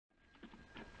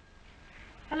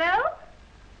Hello?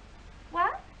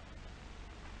 What?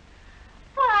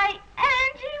 Why,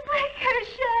 Angie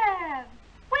Wickersham!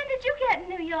 When did you get in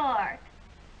New York?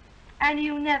 And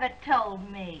you never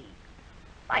told me.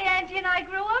 Why, Angie and I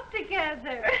grew up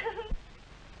together.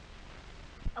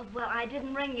 Oh, well, I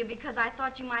didn't ring you because I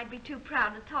thought you might be too proud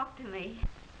to talk to me.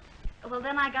 Well,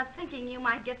 then I got thinking you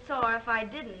might get sore if I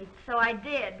didn't, so I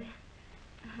did.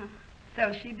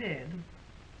 So she did.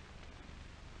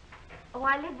 Oh,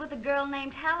 I live with a girl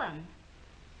named Helen.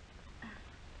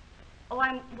 Oh,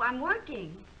 I'm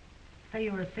working. Say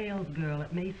you're a sales girl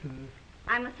at Mason's.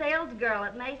 I'm a sales girl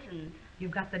at Mason's.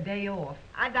 You've got the day off.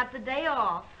 I've got the day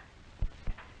off.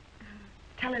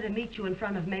 Tell her to meet you in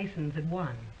front of Mason's at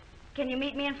 1. Can you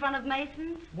meet me in front of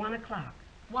Mason's? 1 o'clock.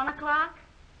 1 o'clock?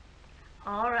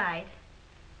 All right.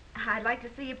 I'd like to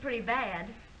see you pretty bad.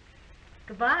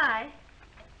 Goodbye.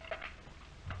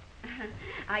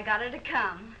 I got her to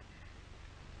come.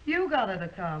 You got her to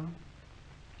come.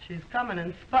 She's coming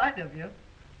in spite of you.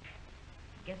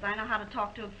 Guess I know how to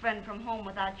talk to a friend from home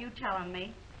without you telling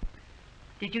me.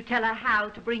 Did you tell her how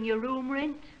to bring your room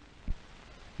rent?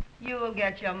 You'll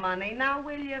get your money. Now,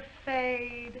 will you,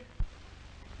 Fade?